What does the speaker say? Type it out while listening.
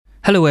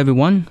Hello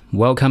everyone,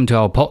 welcome to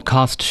our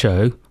podcast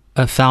show,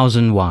 A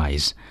Thousand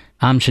Whys.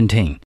 I'm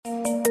Shenting.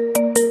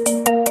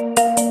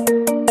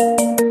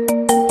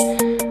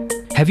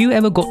 Have you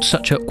ever got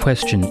such a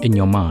question in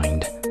your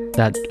mind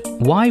that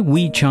why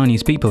we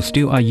Chinese people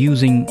still are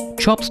using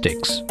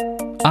chopsticks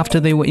after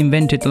they were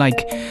invented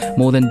like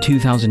more than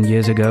 2,000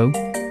 years ago?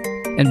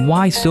 And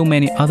why so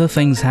many other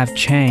things have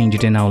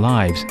changed in our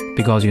lives?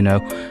 Because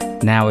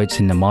now it's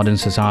in the modern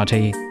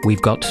society,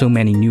 we've got so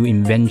many new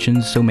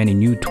inventions, so many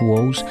new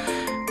tools,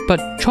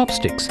 but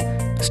chopsticks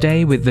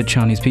stay with the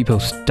Chinese people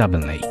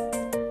stubbornly.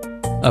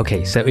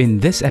 Okay, so in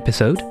this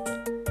episode,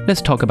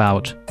 let's talk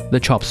about the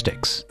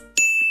chopsticks.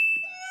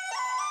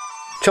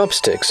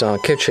 Chopsticks are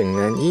kitchen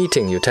and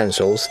eating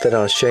utensils that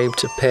are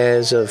shaped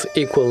pairs of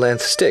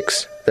equal-length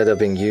sticks that have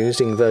been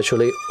used in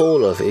virtually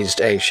all of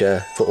East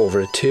Asia for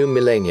over 2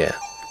 millennia.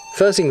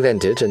 First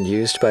invented and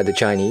used by the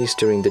Chinese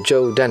during the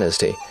Zhou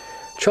dynasty,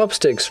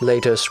 chopsticks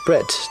later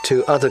spread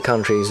to other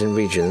countries and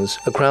regions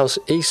across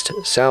East,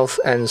 South,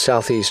 and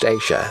Southeast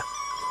Asia.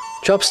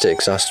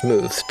 Chopsticks are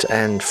smoothed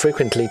and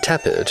frequently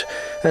tapered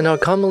and are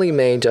commonly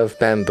made of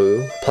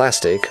bamboo,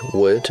 plastic,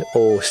 wood,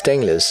 or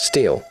stainless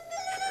steel.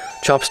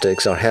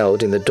 Chopsticks are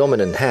held in the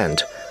dominant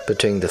hand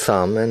between the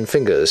thumb and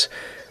fingers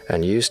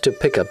and used to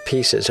pick up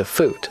pieces of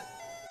food.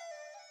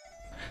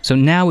 So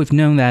now we've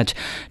known that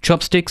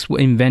chopsticks were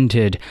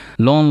invented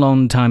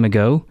long time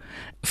ago.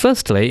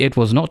 Firstly, it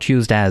was not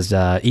used as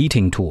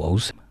eating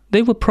tools.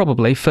 They were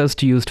probably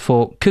first used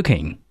for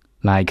cooking,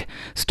 like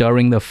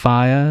stirring the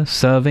fire,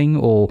 serving,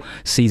 or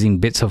seizing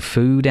bits of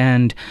food,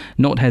 and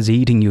not as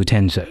eating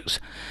utensils.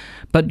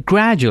 But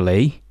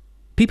gradually,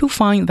 people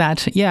find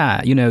that,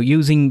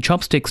 using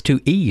chopsticks to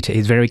eat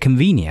is very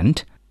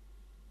convenient.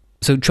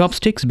 So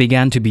chopsticks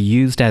began to be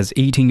used as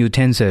eating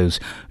utensils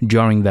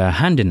during the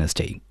Han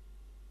Dynasty.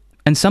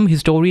 And some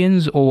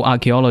historians or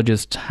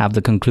archaeologists have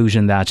the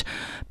conclusion that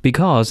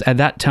because at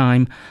that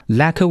time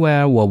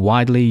lacquerware were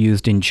widely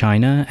used in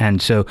China,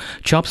 and so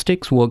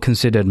chopsticks were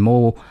considered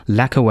more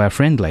lacquerware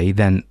friendly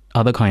than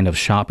other kind of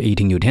sharp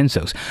eating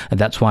utensils, and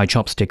that's why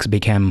chopsticks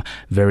became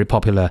very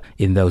popular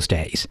in those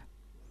days.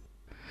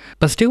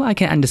 But still, I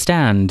can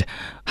understand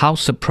how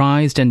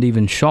surprised and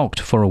even shocked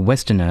for a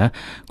Westerner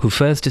who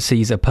first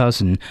sees a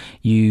person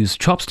use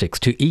chopsticks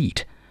to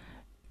eat.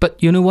 But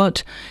you know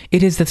what?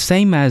 It is the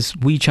same as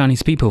we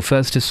Chinese people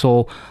first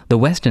saw the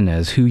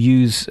Westerners who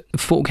use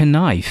fork and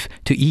knife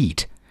to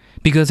eat.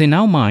 Because in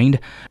our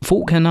mind,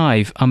 fork and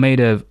knife are made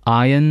of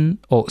iron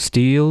or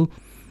steel.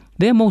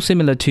 They're more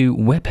similar to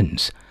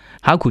weapons.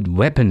 How could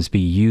weapons be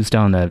used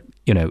on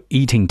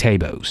eating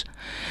tables?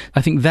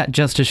 I think that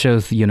just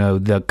shows,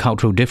 the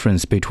cultural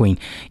difference between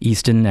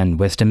Eastern and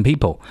Western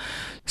people.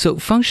 So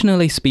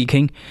functionally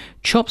speaking,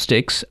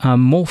 chopsticks are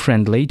more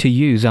friendly to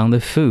use on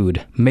the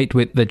food made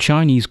with the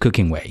Chinese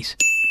cooking ways.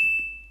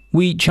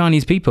 We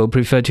Chinese people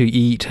prefer to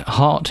eat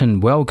hot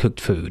and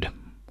well-cooked food,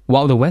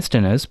 while the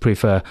Westerners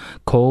prefer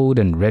cold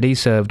and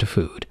ready-served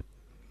food.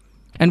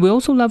 And we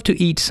also love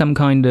to eat some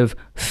kind of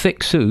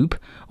thick soup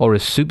or a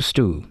soup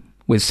stew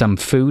with some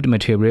food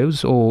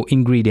materials or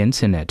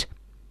ingredients in it.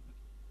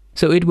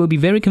 So it will be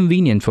very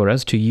convenient for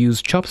us to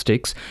use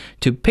chopsticks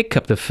to pick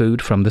up the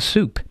food from the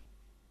soup.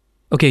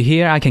 Okay,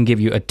 here I can give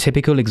you a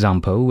typical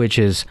example, which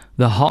is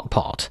the hot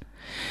pot.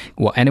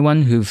 Well,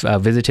 anyone who've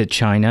visited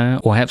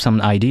China or have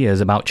some ideas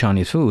about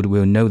Chinese food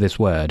will know this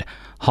word,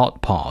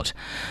 hot pot.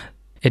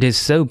 It is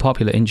so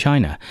popular in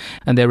China,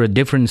 and there are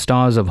different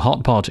styles of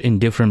hot pot in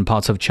different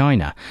parts of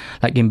China.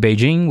 Like in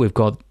Beijing, we've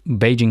got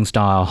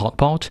Beijing-style hot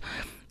pot.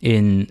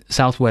 In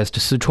southwest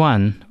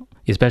Sichuan,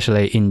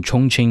 especially in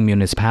Chongqing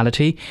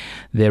municipality,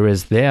 there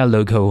is their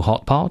local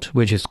hot pot,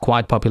 which is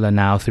quite popular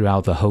now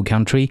throughout the whole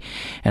country.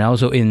 And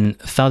also in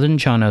southern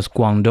China's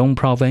Guangdong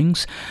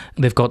province,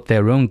 they've got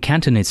their own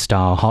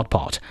Cantonese-style hot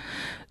pot.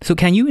 So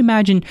can you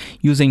imagine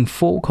using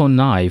fork or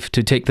knife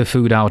to take the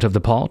food out of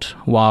the pot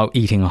while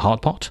eating a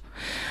hot pot?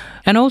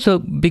 And also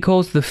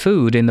because the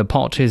food in the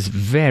pot is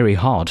very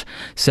hot,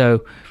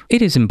 so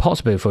it is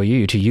impossible for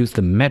you to use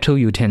the metal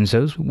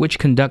utensils which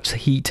conducts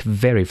heat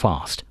very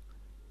fast.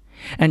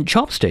 And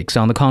chopsticks,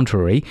 on the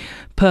contrary,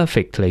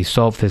 perfectly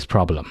solve this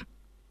problem.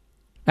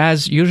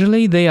 As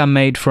usually they are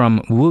made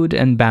from wood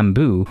and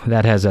bamboo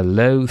that has a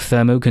low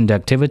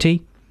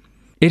thermoconductivity,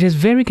 it is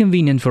very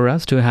convenient for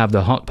us to have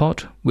the hot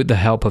pot with the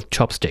help of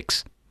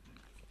chopsticks.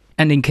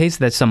 And in case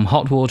that some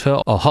hot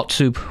water or hot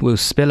soup will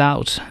spill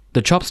out,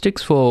 the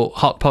chopsticks for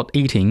hot pot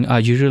eating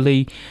are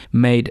usually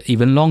made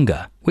even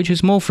longer, which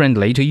is more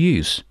friendly to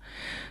use.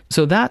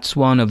 So that's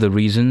one of the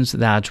reasons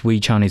that we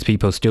Chinese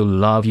people still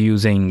love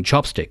using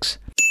chopsticks.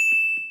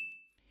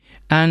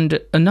 And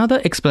another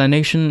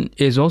explanation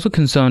is also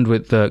concerned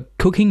with the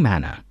cooking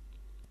manner.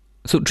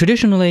 So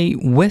traditionally,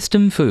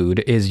 Western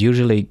food is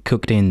usually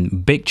cooked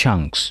in big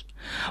chunks,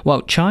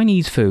 while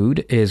Chinese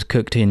food is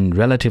cooked in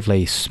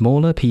relatively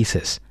smaller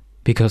pieces,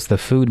 because the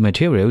food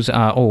materials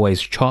are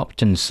always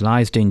chopped and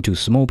sliced into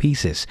small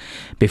pieces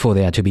before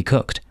they are to be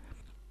cooked.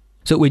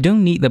 So we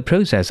don't need the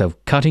process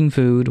of cutting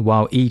food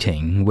while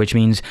eating, which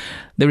means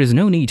there is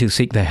no need to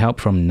seek the help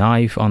from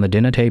knife on the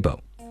dinner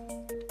table.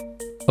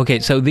 Okay,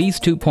 so these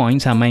 2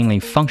 points are mainly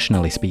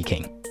functionally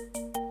speaking.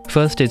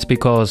 First, it's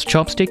because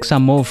chopsticks are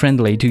more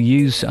friendly to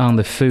use on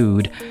the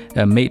food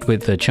made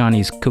with the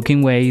Chinese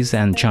cooking ways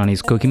and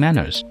Chinese cooking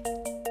manners.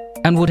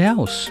 And what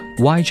else?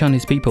 Why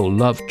Chinese people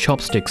love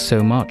chopsticks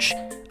so much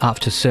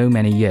after so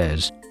many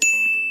years?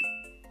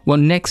 Well,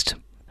 next,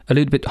 a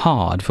little bit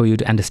hard for you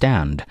to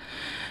understand.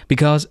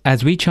 Because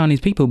as we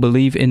Chinese people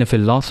believe in a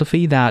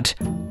philosophy that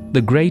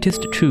the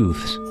greatest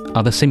truths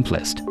are the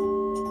simplest.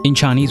 In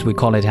Chinese, we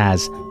call it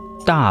as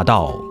大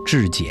道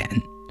至简.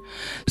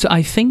 So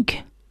I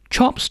think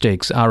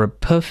chopsticks are a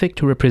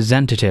perfect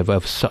representative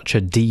of such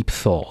a deep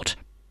thought.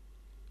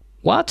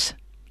 What?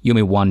 You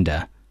may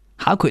wonder,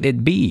 how could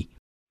it be?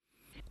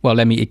 Well,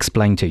 let me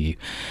explain to you.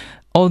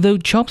 Although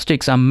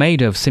chopsticks are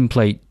made of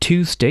simply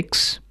 2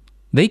 sticks,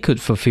 they could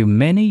fulfill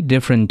many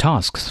different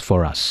tasks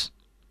for us.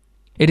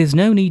 It is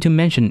no need to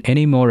mention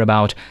any more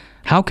about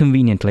how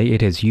conveniently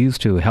it is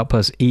used to help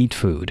us eat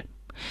food.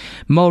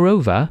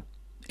 Moreover,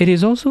 it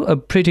is also a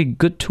pretty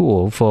good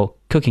tool for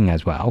cooking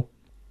as well.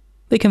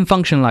 They can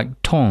function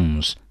like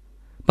tongs,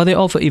 but they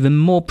offer even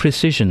more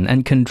precision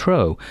and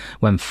control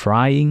when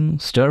frying,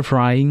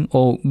 stir-frying,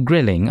 or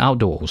grilling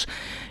outdoors,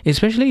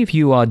 especially if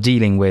you are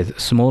dealing with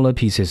smaller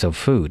pieces of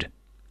food.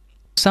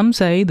 Some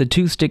say the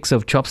 2 sticks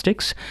of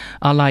chopsticks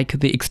are like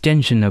the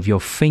extension of your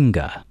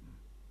finger.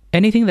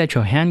 Anything that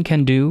your hand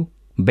can do,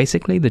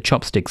 basically the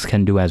chopsticks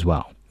can do as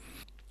well.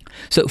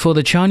 So for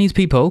the Chinese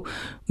people,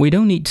 we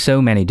don't need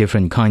so many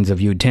different kinds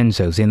of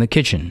utensils in the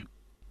kitchen.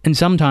 And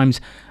sometimes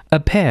a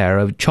pair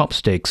of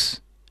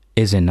chopsticks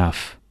is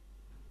enough.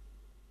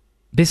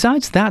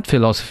 Besides that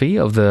philosophy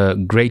of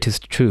the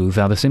greatest truth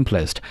are the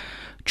simplest,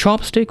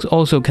 chopsticks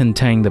also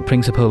contain the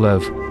principle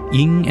of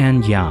yin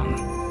and yang.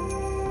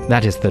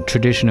 That is the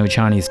traditional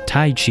Chinese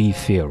Tai Chi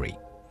theory.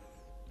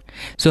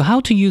 So how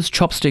to use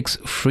chopsticks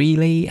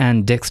freely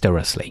and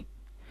dexterously?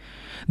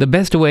 The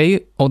best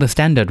way, or the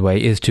standard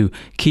way, is to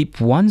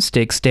keep one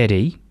stick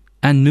steady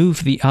and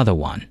move the other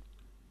one.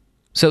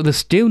 So the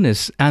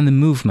stillness and the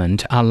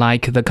movement are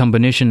like the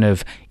combination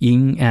of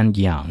yin and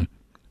yang,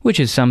 which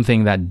is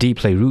something that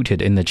deeply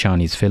rooted in the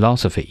Chinese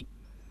philosophy.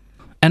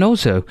 And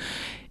also,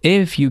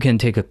 if you can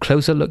take a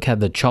closer look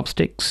at the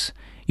chopsticks,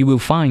 you will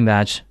find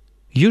that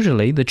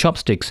usually the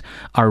chopsticks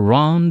are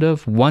round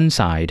of one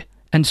side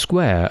and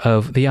square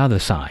of the other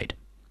side.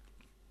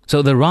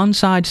 So the round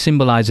side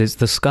symbolizes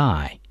the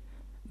sky.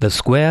 The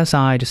square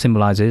side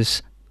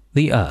symbolizes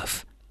the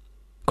earth,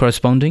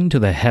 corresponding to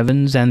the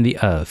heavens and the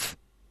earth.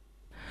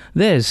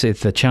 This is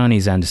the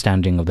Chinese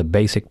understanding of the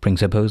basic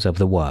principles of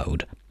the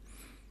world.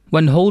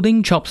 When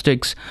holding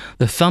chopsticks,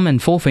 the thumb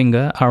and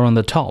forefinger are on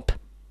the top.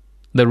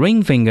 The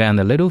ring finger and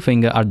the little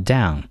finger are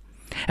down,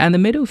 and the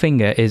middle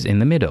finger is in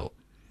the middle.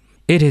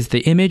 It is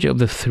the image of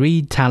the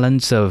 3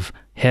 talents of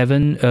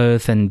heaven,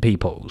 earth, and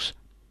peoples.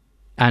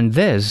 And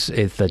this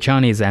is the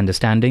Chinese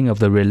understanding of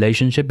the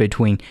relationship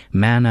between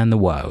man and the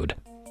world.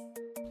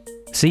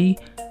 See,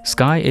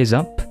 sky is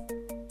up,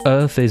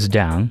 earth is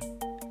down,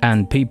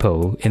 and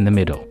people in the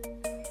middle.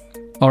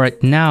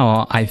 Alright,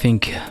 now I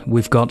think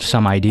we've got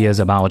some ideas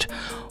about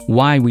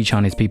why we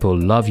Chinese people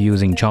love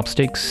using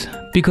chopsticks.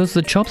 Because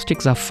the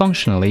chopsticks are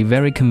functionally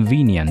very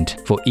convenient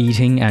for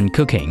eating and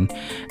cooking,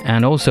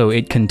 and also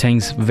it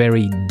contains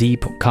very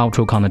deep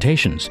cultural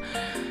connotations.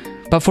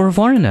 But for a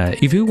foreigner,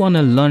 if you want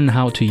to learn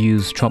how to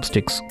use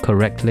chopsticks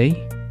correctly,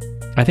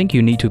 I think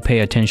you need to pay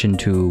attention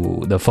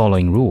to the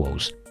following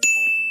rules.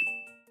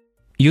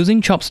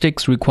 Using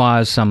chopsticks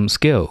requires some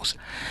skills.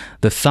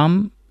 The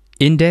thumb,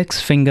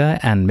 index finger,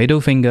 and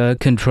middle finger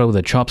control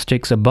the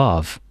chopsticks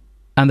above,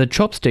 and the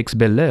chopsticks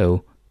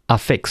below are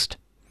fixed.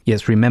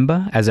 Yes,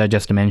 remember, as I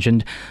just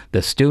mentioned,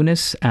 the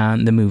stillness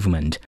and the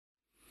movement.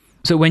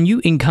 So when you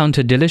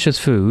encounter delicious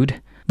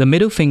food, the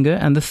middle finger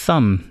and the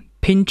thumb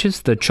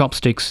pinches the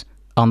chopsticks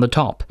on the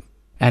top,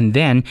 and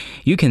then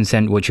you can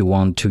send what you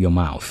want to your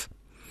mouth.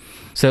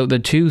 So the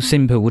 2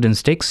 simple wooden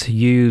sticks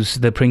use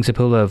the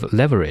principle of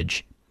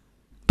leverage.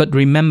 But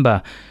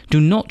remember,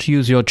 do not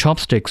use your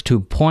chopsticks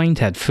to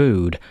point at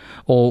food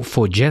or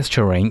for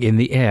gesturing in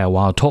the air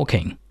while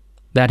talking.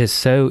 That is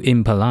so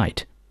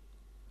impolite.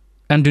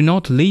 And do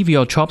not leave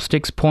your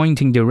chopsticks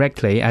pointing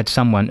directly at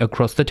someone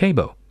across the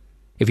table.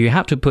 If you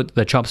have to put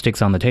the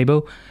chopsticks on the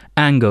table,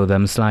 angle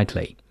them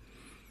slightly.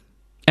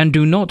 And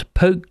do not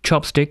poke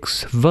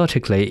chopsticks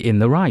vertically in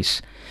the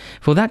rice,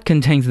 for that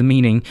contains the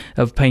meaning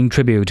of paying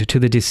tribute to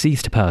the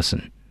deceased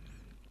person.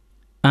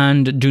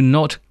 And do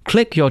not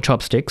click your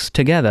chopsticks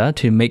together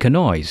to make a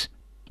noise.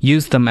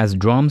 Use them as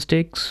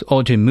drumsticks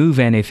or to move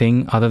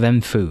anything other than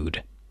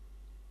food.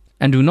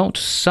 And do not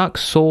suck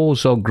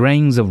sauce or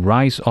grains of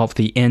rice off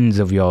the ends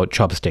of your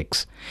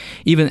chopsticks,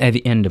 even at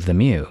the end of the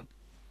meal.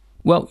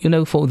 Well,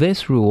 for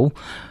this rule,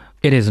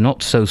 it is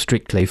not so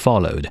strictly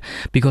followed,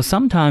 because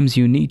sometimes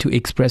you need to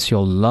express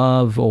your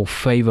love or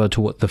favor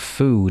toward the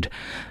food,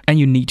 and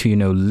you need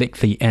to, lick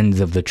the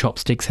ends of the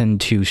chopsticks and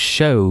to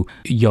show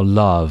your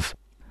love.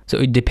 So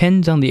it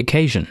depends on the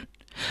occasion.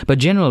 But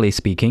generally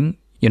speaking,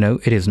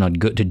 it is not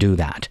good to do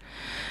that.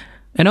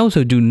 And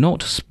also do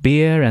not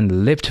spear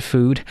and lift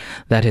food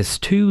that is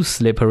too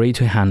slippery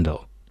to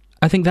handle.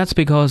 I think that's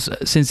because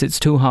since it's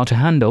too hard to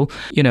handle,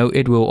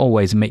 it will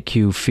always make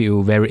you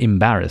feel very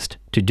embarrassed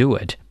to do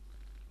it.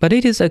 But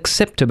it is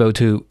acceptable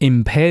to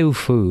impale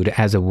food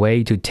as a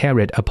way to tear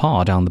it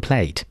apart on the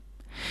plate.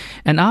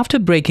 And after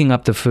breaking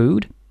up the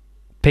food,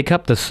 pick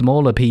up the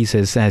smaller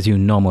pieces as you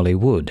normally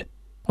would.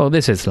 Well,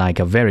 this is like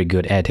a very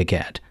good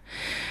etiquette.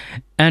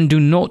 And do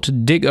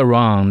not dig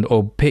around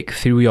or pick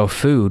through your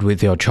food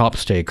with your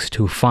chopsticks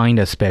to find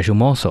a special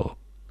morsel.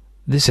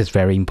 This is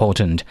very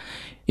important.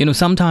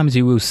 Sometimes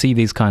you will see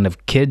these kind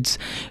of kids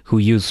who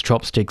use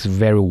chopsticks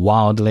very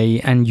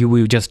wildly and you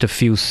will just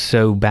feel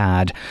so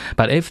bad.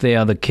 But if they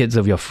are the kids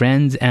of your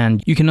friends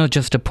and you cannot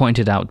just point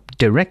it out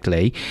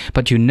directly,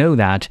 but you know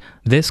that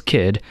this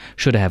kid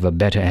should have a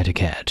better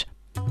etiquette.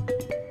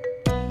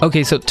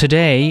 Okay, so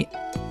today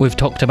we've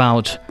talked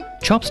about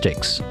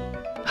chopsticks.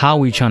 How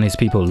we Chinese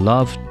people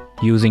love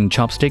using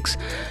chopsticks,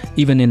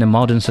 even in a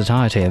modern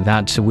society,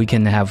 that we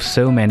can have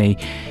so many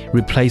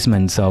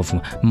replacements of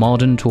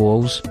modern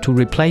tools to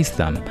replace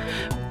them.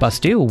 But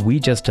still, we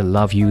just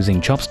love using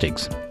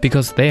chopsticks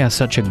because they are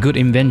such a good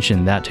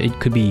invention that it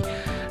could be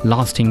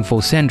lasting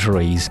for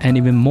centuries and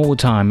even more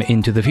time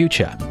into the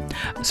future.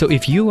 So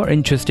if you are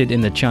interested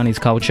in the Chinese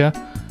culture,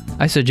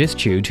 I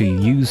suggest you to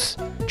use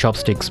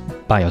chopsticks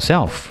by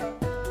yourself.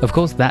 Of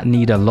course, that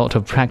need a lot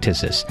of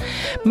practices.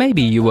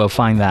 Maybe you will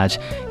find that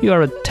you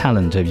are a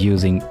talent of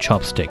using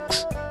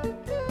chopsticks.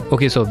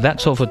 Okay, so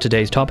that's all for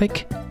today's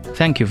topic.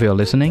 Thank you for your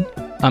listening.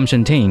 I'm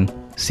Shenting.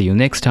 See you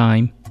next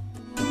time.